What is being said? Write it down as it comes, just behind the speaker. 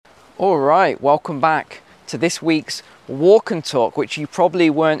All right, welcome back to this week's Walk and Talk, which you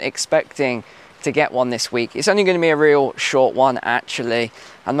probably weren't expecting to get one this week. It's only going to be a real short one, actually.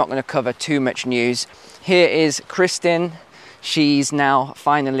 I'm not going to cover too much news. Here is Kristin. She's now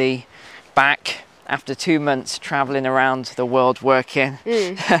finally back after 2 months traveling around the world working.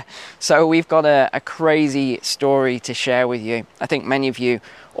 So we've got a crazy story to share with you. I think many of you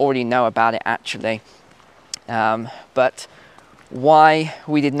already know about it, actually. But why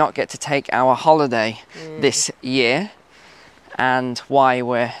we did not get to take our holiday this year and why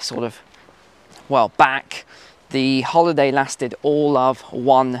we're sort of, back. The holiday lasted all of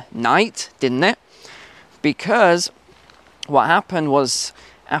one night, didn't it? Because what happened was,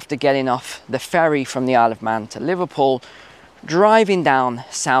 after getting off the ferry from the Isle of Man to Liverpool, driving down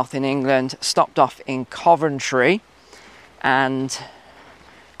south in England, stopped off in Coventry and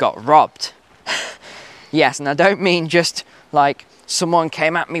got robbed. Yes, and I don't mean just like someone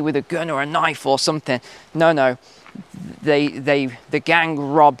came at me with a gun or a knife or something. No. The gang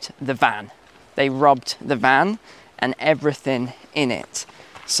robbed the van. They robbed the van and everything in it.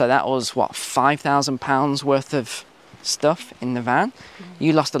 So that was £5,000 worth of stuff in the van.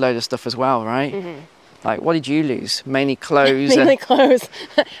 You lost a load of stuff as well, right? Like, what did you lose? Mainly clothes. Mainly clothes.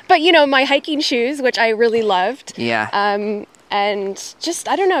 But my hiking shoes, which I really loved. Yeah. And just,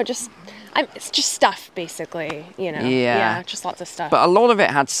 I don't know, it's just stuff, basically, Yeah, just lots of stuff. But a lot of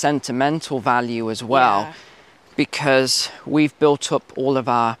it had sentimental value as well, because we've built up all of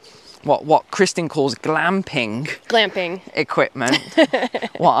our, what Kristin calls glamping equipment,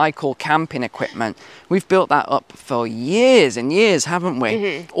 what I call camping equipment. We've built that up for years and years, haven't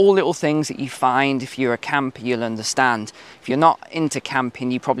we? All little things that you find. If you're a camper, you'll understand. If you're not into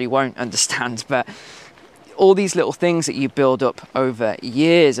camping, you probably won't understand, but all these little things that you build up over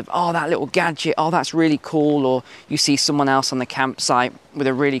years of, that little gadget, that's really cool, or you see someone else on the campsite with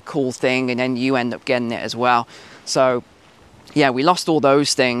a really cool thing and then you end up getting it as well. So yeah, we lost all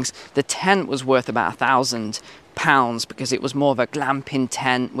those things. The tent was worth about £1,000 because it was more of a glamping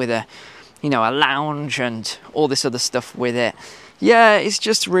tent with a lounge and all this other stuff with it. Yeah, it's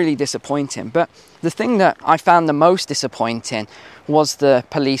just really disappointing. But the thing that I found the most disappointing was the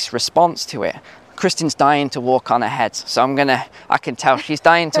police response to it. Kristin's dying to walk on ahead, so I can tell she's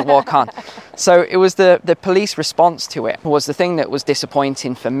dying to walk on. So it was the police response to it was the thing that was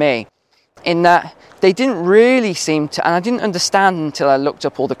disappointing for me, in that they didn't really seem to, and I didn't understand until I looked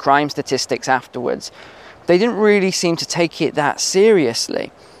up all the crime statistics afterwards, they didn't really seem to take it that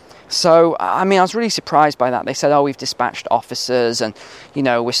seriously. So, I was really surprised by that. They said, we've dispatched officers and,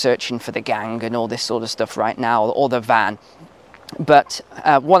 we're searching for the gang and all this sort of stuff right now, or the van. But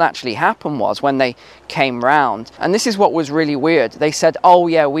what actually happened was when they came round, and this is what was really weird, they said,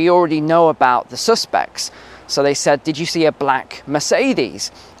 we already know about the suspects. So they said, did you see a black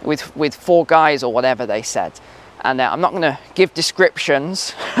Mercedes with 4 guys or whatever they said? And I'm not going to give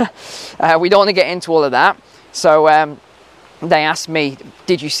descriptions. We don't want to get into all of that. So they asked me,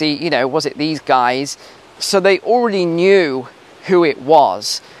 did you see, was it these guys? So they already knew who it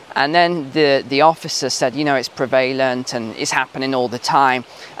was. And then the officer said, it's prevalent and it's happening all the time,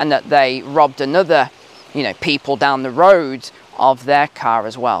 and that they robbed another, people down the road of their car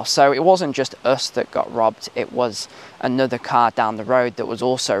as well. So it wasn't just us that got robbed, it was another car down the road that was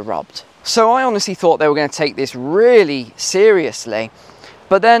also robbed. So I honestly thought they were going to take this really seriously,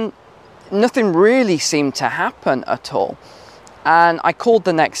 but then nothing really seemed to happen at all. And I called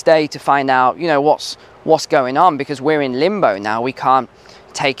the next day to find out, what's going on, because we're in limbo now. We can't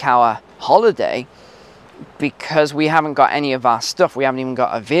take our holiday because we haven't got any of our stuff. We haven't even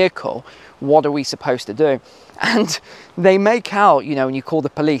got a vehicle. What are we supposed to do? And they make out, when you call the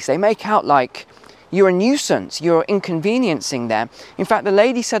police, they make out like you're a nuisance, you're inconveniencing them. In fact, the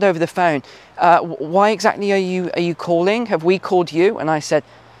lady said over the phone, why exactly are you calling? Have we called you? And I said,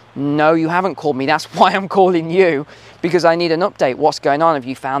 no, you haven't called me. That's why I'm calling you, because I need an update. What's going on? Have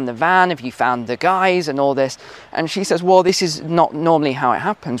you found the van? Have you found the guys and all this? And she says, well, this is not normally how it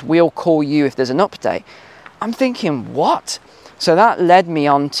happens. We'll call you if there's an update. I'm thinking, what? So that led me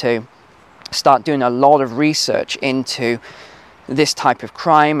on to start doing a lot of research into this type of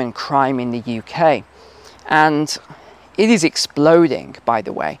crime and crime in the UK. And it is exploding, by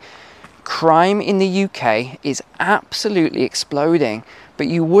the way. Crime in the UK is absolutely exploding, but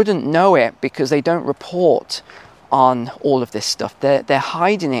you wouldn't know it because they don't report on all of this stuff. They're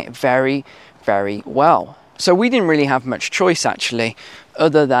hiding it very, very well. So we didn't really have much choice, actually,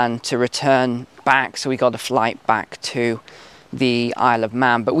 other than to return back. So we got a flight back to the Isle of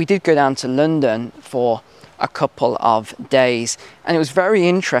Man, but we did go down to London for a couple of days, and it was very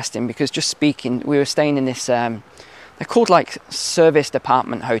interesting because we were staying in this they're called like service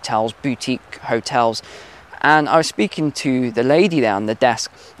department hotels, boutique hotels. And I was speaking to the lady there on the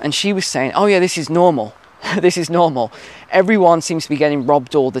desk, and she was saying, oh yeah, this is normal. This is normal. Everyone seems to be getting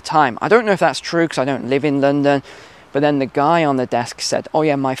robbed all the time. I don't know if that's true because I don't live in London. But then the guy on the desk said, oh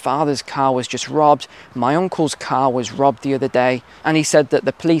yeah, my father's car was just robbed. My uncle's car was robbed the other day. And he said that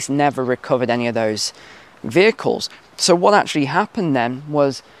the police never recovered any of those vehicles. So what actually happened then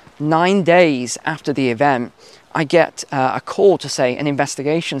was 9 days after the event, I get a call to say an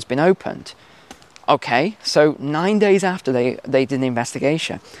investigation's been opened. Okay, so 9 days after they did an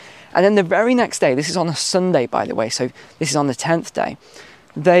investigation. And then the very next day, this is on a Sunday, by the way, so this is on the 10th day,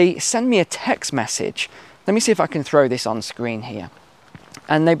 they send me a text message. Let me see if I can throw this on screen here.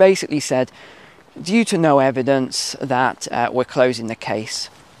 And they basically said, due to no evidence that we're closing the case,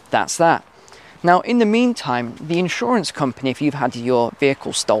 that's that. Now, in the meantime, the insurance company, if you've had your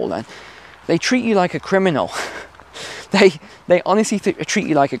vehicle stolen, they treat you like a criminal. They honestly treat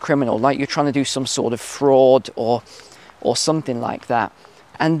you like a criminal, like you're trying to do some sort of fraud or something like that.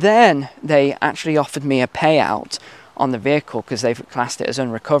 And then they actually offered me a payout on the vehicle because they've classed it as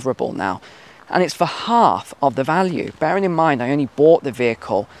unrecoverable now. And it's for half of the value. Bearing in mind, I only bought the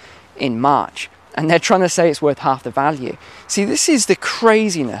vehicle in March, and they're trying to say it's worth half the value. See, this is the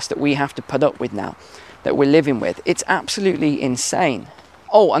craziness that we have to put up with now, that we're living with. It's absolutely insane.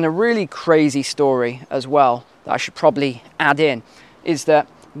 Oh, and a really crazy story as well that I should probably add in is that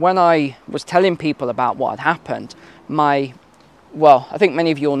when I was telling people about what had happened, I think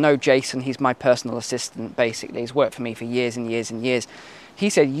many of you all know Jason. He's my personal assistant, basically. He's worked for me for years and years and years. He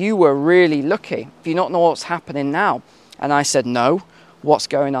said, you were really lucky. Do you not know what's happening now? And I said, no. What's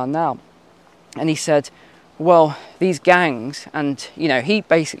going on now? And he said, well, these gangs, and, he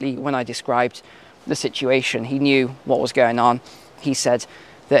basically, when I described the situation, he knew what was going on. He said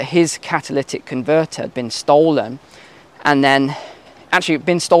that his catalytic converter had been stolen, and then actually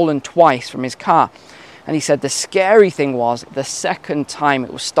been stolen twice from his car. And he said the scary thing was the second time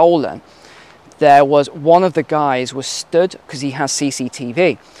it was stolen, there was one of the guys was stood, because he has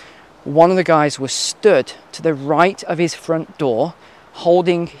CCTV, one of the guys was stood to the right of his front door,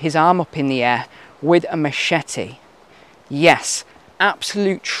 holding his arm up in the air with a machete. Yes,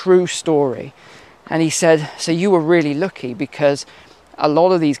 absolute true story. And he said, so you were really lucky, because a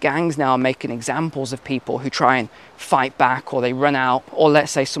lot of these gangs now are making examples of people who try and fight back, or they run out, or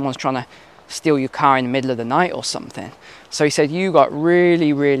let's say someone's trying to steal your car in the middle of the night or something. So he said you got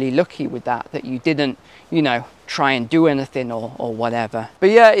really, really lucky with that you didn't, try and do anything or whatever. But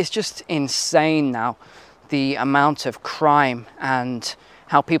yeah, it's just insane now, the amount of crime and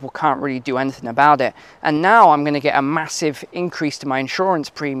how people can't really do anything about it. And now I'm going to get a massive increase to my insurance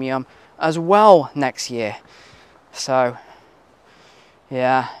premium as well next year. So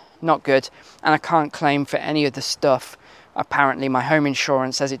yeah, not good. And I can't claim for any of the stuff. Apparently my home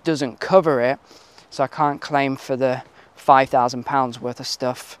insurance says it doesn't cover it, so I can't claim for the £5,000 worth of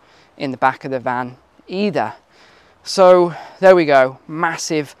stuff in the back of the van either. So there we go,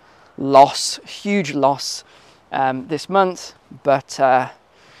 massive loss, huge loss this month. But I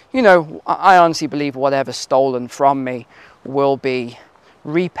honestly believe whatever's stolen from me will be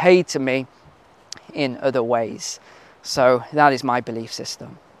repaid to me in other ways. So that is my belief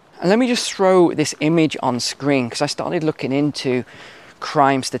system. And let me just throw this image on screen, because I started looking into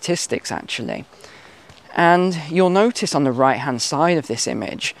crime statistics actually. And you'll notice on the right hand side of this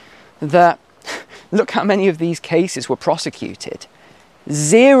image that look how many of these cases were prosecuted.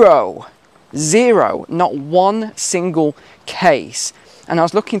 Zero, not one single case. And I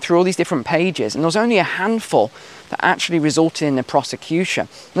was looking through all these different pages, and there was only a handful that actually resulted in a prosecution.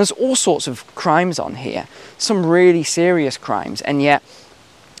 And there's all sorts of crimes on here, some really serious crimes, and yet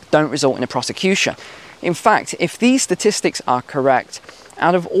don't result in a prosecution. In fact, if these statistics are correct,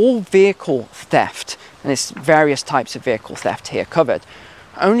 out of all vehicle theft, and there's various types of vehicle theft here covered,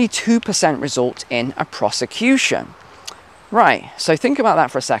 only 2% result in a prosecution. Right, so think about that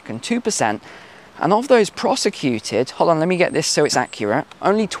for a second, 2%. And of those prosecuted, hold on, let me get this so it's accurate,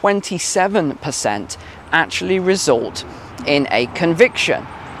 only 27% actually result in a conviction.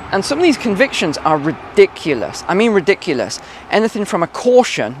 And some of these convictions are ridiculous. I mean ridiculous. Anything from a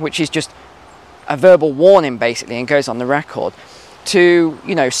caution, which is just a verbal warning basically and goes on the record, to,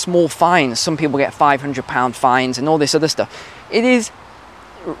 small fines. Some people get £500 fines and all this other stuff. It is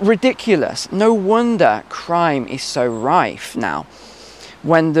ridiculous. No wonder crime is so rife now,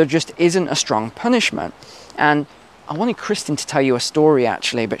 when there just isn't a strong punishment. And I wanted Kristen to tell you a story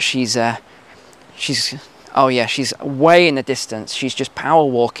actually, but she's way in the distance. She's just power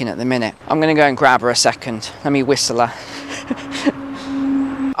walking at the minute. I'm going to go and grab her a second. Let me whistle her.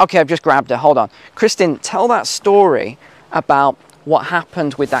 Okay, I've just grabbed her. Hold on. Kristin, tell that story about what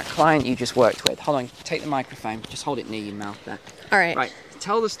happened with that client you just worked with. Hold on, take the microphone. Just hold it near your mouth there. All right. Right.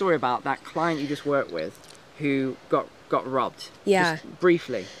 Tell the story about that client you just worked with who got robbed. Yeah. Just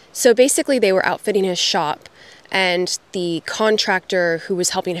briefly. So basically they were outfitting his shop, and the contractor who was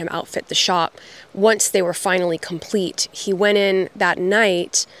helping him outfit the shop, once they were finally complete, he went in that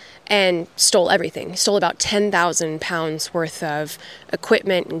night and stole everything. He stole about 10,000 pounds worth of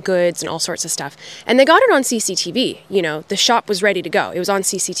equipment and goods and all sorts of stuff. And they got it on CCTV. You know, the shop was ready to go. It was on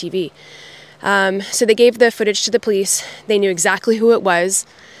CCTV. So they gave the footage to the police. They knew exactly who it was,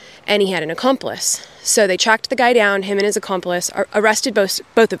 and he had an accomplice. So they tracked the guy down, him and his accomplice, arrested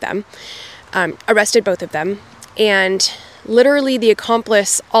both of them. And literally the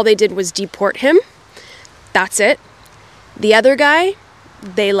accomplice, all they did was deport him. That's it. The other guy,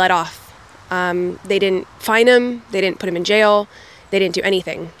 they let off. They didn't fine him. They didn't put him in jail. They didn't do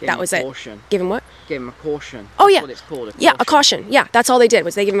anything. That was it. Give him what? Give him a caution. Oh, yeah. That's what it's called, a caution. Yeah, a caution. Yeah, that's all they did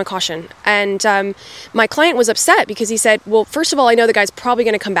was they gave him a caution. And my client was upset because he said, well, first of all, I know the guy's probably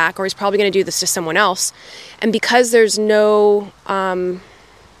going to come back, or he's probably going to do this to someone else. And because there's no,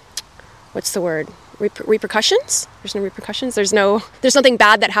 what's the word? Repercussions? There's no repercussions. There's nothing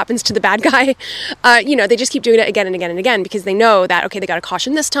bad that happens to the bad guy. They just keep doing it again and again and again because they know that, okay, they got a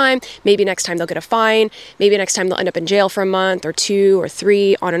caution this time. Maybe next time they'll get a fine. Maybe next time they'll end up in jail for a month or 2 or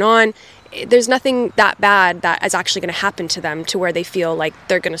 3, on and on. There's nothing that bad that is actually going to happen to them to where they feel like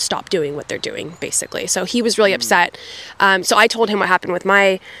they're going to stop doing what they're doing, basically. So he was really upset. So I told him what happened with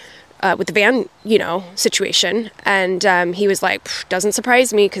with the van, situation. And he was like, doesn't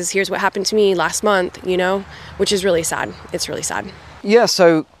surprise me because here's what happened to me last month, which is really sad. It's really sad. Yeah,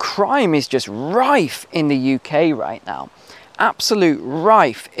 so crime is just rife in the UK right now. Absolute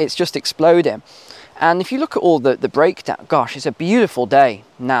rife. It's just exploding. And if you look at all the breakdown, gosh, it's a beautiful day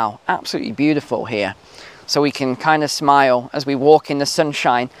now. Absolutely beautiful here. So we can kind of smile as we walk in the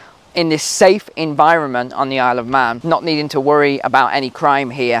sunshine in this safe environment on the Isle of Man, not needing to worry about any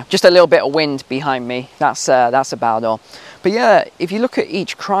crime here. Just a little bit of wind behind me. That's about all. But yeah, if you look at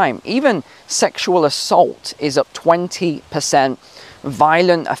each crime, even sexual assault is up 20%.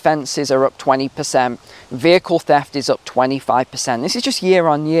 Violent offences are up 20%. Vehicle theft is up 25%. This is just year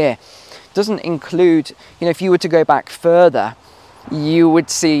on year. Doesn't include, if you were to go back further, you would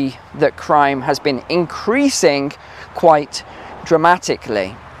see that crime has been increasing quite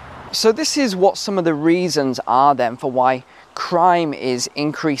dramatically. So this is what some of the reasons are then for why crime is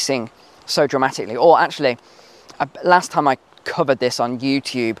increasing so dramatically. Or actually, last time I covered this on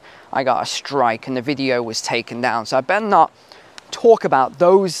YouTube, I got a strike and the video was taken down. So I better not talk about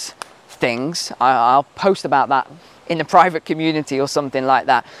those things. I'll post about that in the private community or something like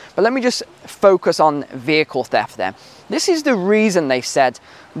that. But let me just focus on vehicle theft then. This is the reason they said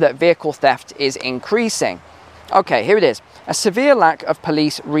that vehicle theft is increasing. Okay, here it is. A severe lack of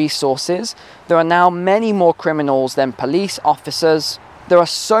police resources. There are now many more criminals than police officers. There are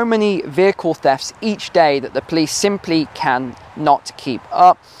so many vehicle thefts each day that the police simply cannot keep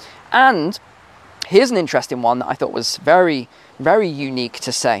up. And here's an interesting one that I thought was very, very unique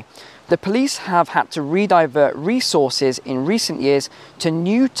to say. The police have had to redivert resources in recent years to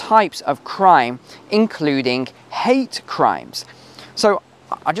new types of crime, including hate crimes. So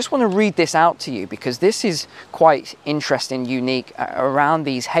I just want to read this out to you because this is quite interesting, unique around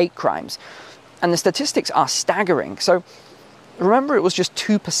these hate crimes. And the statistics are staggering. So remember, it was just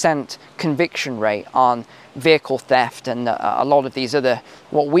 2% conviction rate on vehicle theft and a lot of these other,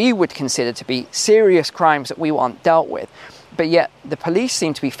 what we would consider to be serious crimes that we want dealt with. But yet the police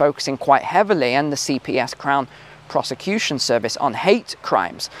seem to be focusing quite heavily, and the CPS, Crown Prosecution Service, on hate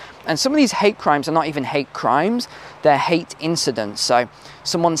crimes. And some of these hate crimes are not even hate crimes, they're hate incidents. So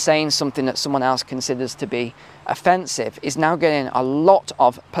someone saying something that someone else considers to be offensive is now getting a lot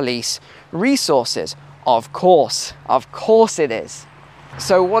of police resources. Of course it is.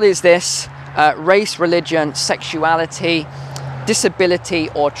 So what is this? Race, religion, sexuality, disability,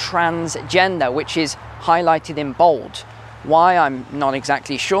 or transgender, which is highlighted in bold. Why, I'm not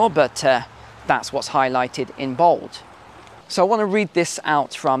exactly sure, but that's what's highlighted in bold. So I want to read this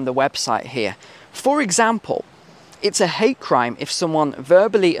out from the website here. For example, it's a hate crime if someone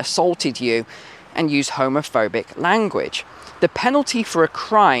verbally assaulted you and used homophobic language. The penalty for a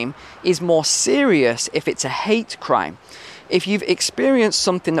crime is more serious if it's a hate crime. If you've experienced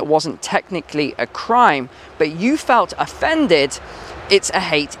something that wasn't technically a crime, but you felt offended, it's a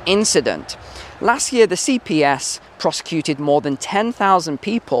hate incident. Last year, the CPS prosecuted more than 10,000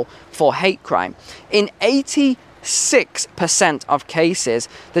 people for hate crime. In 86% of cases,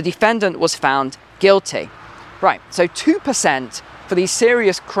 the defendant was found guilty. Right, so 2% for these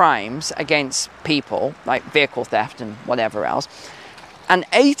serious crimes against people, like vehicle theft and whatever else, and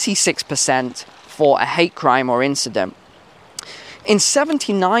 86% for a hate crime or incident. In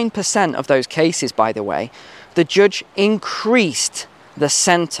 79% of those cases, by the way, the judge increased the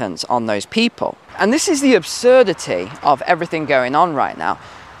sentence on those people. And this is the absurdity of everything going on right now.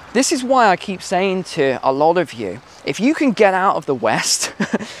 This is why I keep saying to a lot of you, if you can get out of the West,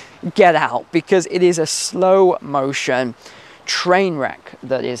 get out, because it is a slow motion train wreck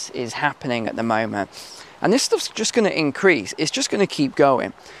that is happening at the moment. And this stuff's just going to increase. It's just going to keep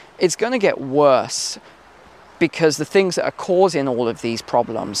going. It's going to get worse because the things that are causing all of these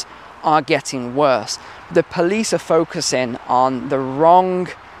problems are getting worse. The police are focusing on the wrong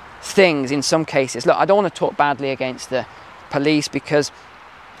things in some cases. Look, I don't want to talk badly against the police because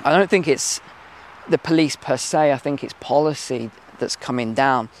I don't think it's the police per se. I think it's policy that's coming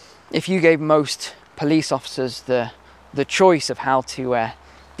down. If you gave most police officers the choice of how to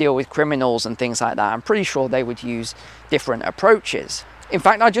deal with criminals and things like that, I'm pretty sure they would use different approaches. In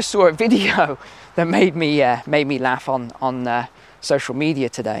fact, I just saw a video that made me laugh on social media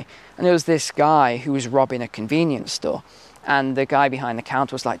today, and it was this guy who was robbing a convenience store, and the guy behind the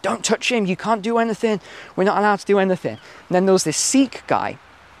counter was like, "Don't touch him, you can't do anything, we're not allowed to do anything." And then there was this Sikh guy.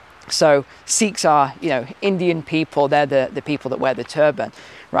 So Sikhs are, Indian people, they're the people that wear the turban,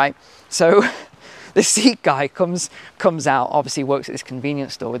 right? So the Sikh guy comes out, obviously works at this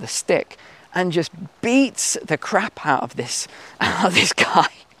convenience store with a stick, and just beats the crap out of this guy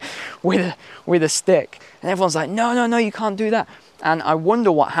with a stick. And everyone's like, no, you can't do that. And I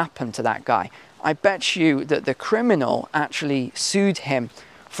wonder what happened to that guy. I bet you that the criminal actually sued him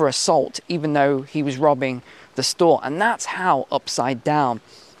for assault, even though he was robbing the store. And that's how upside down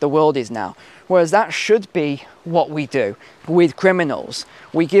the world is now. Whereas that should be what we do with criminals.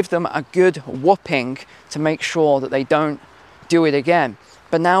 We give them a good whooping to make sure that they don't do it again.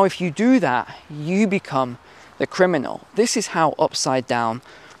 But now if you do that, you become the criminal. This is how upside down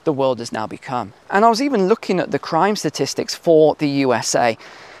the world has now become. And I was even looking at the crime statistics for the USA,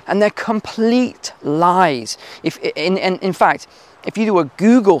 and they're complete lies. In fact, if you do a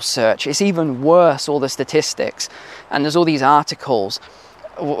Google search, it's even worse, all the statistics. And there's all these articles.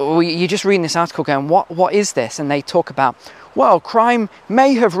 You're just reading this article going, what is this? And they talk about, well, crime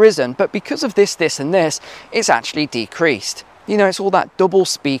may have risen, but because of this, and this, it's actually decreased. It's all that double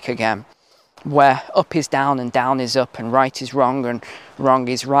speak again, where up is down and down is up and right is wrong and wrong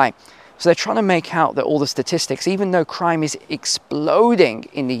is right. So they're trying to make out that all the statistics, even though crime is exploding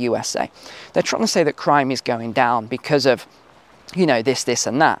in the USA, they're trying to say that crime is going down because of, this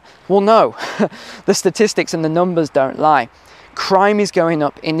and that. Well, no, the statistics and the numbers don't lie. Crime is going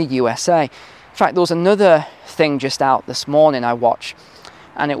up in the USA. In fact, there was another thing just out this morning I watched,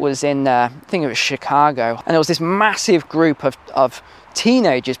 and it was in, I think it was Chicago, and there was this massive group of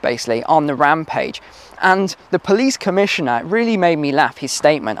teenagers basically on the rampage. And the police commissioner, it really made me laugh, his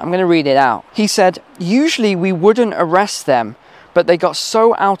statement. I'm going to read it out. He said, "Usually we wouldn't arrest them, but they got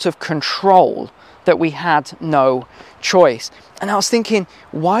so out of control that we had no choice." And I was thinking,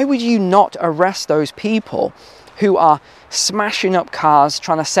 why would you not arrest those people who are smashing up cars,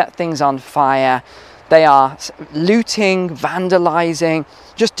 trying to set things on fire? They are looting, vandalizing,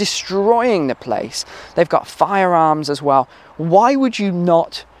 just destroying the place. They've got firearms as well. Why would you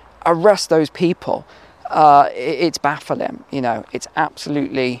not arrest those people? It's baffling, it's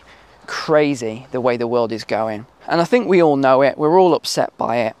absolutely crazy the way the world is going. And I think we all know it, we're all upset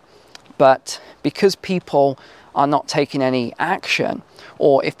by it. But because people are not taking any action,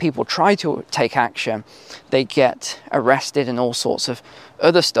 or if people try to take action, they get arrested and all sorts of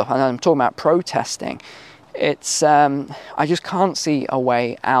other stuff. And I'm talking about protesting. It's I just can't see a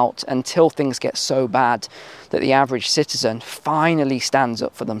way out until things get so bad that the average citizen finally stands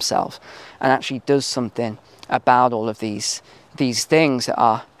up for themselves and actually does something about all of these things that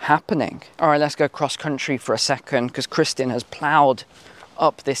are happening. All right, let's go cross country for a second, because Kristin has ploughed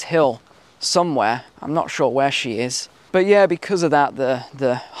up this hill somewhere. I'm not sure where she is. But yeah, because of that,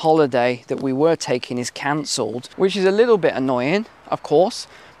 the holiday that we were taking is cancelled, which is a little bit annoying, of course,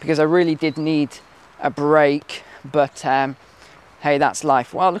 because I really did need a break. But hey, that's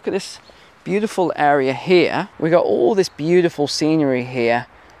life. Wow, look at this beautiful area here. We got all this beautiful scenery here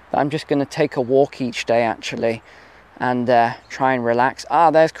that I'm just going to take a walk each day, actually, and try and relax.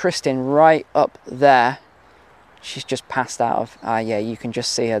 There's Kristin right up there. She's just passed out of, yeah, you can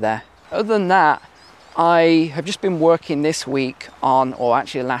just see her there. Other than that, I have just been working this week on, or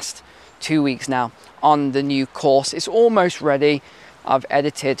actually the last 2 weeks now, on the new course. It's almost ready. I've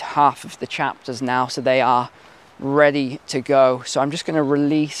edited half of the chapters now, so they are ready to go. So I'm just going to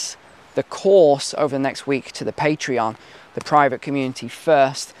release the course over the next week to the Patreon, the private community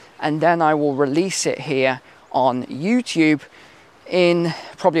first, and then I will release it here on YouTube in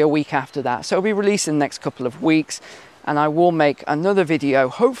probably a week after that. So it'll be released in the next couple of weeks, and I will make another video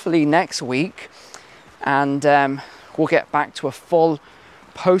hopefully next week, and we'll get back to a full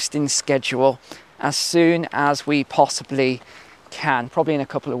posting schedule as soon as we possibly can, probably in a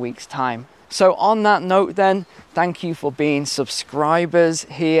couple of weeks' time. So on that note then, thank you for being subscribers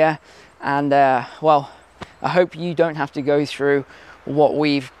here, and well, I hope you don't have to go through what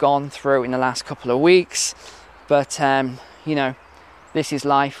we've gone through in the last couple of weeks, but you know, this is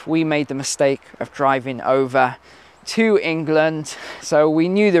life. We made the mistake of driving over to England, so we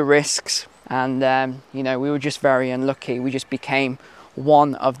knew the risks, and you know, we were just very unlucky. We just became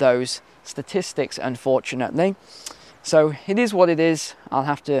one of those statistics, unfortunately. So it is what it is. I'll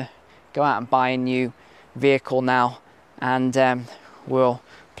have to go out and buy a new vehicle now, and we'll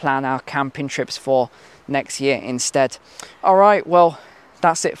plan our camping trips for next year instead. All right, well,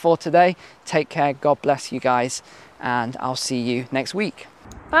 that's it for today. Take care, God bless you guys, and I'll see you next week.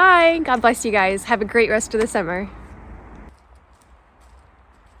 Bye. God bless you guys. Have a great rest of the summer.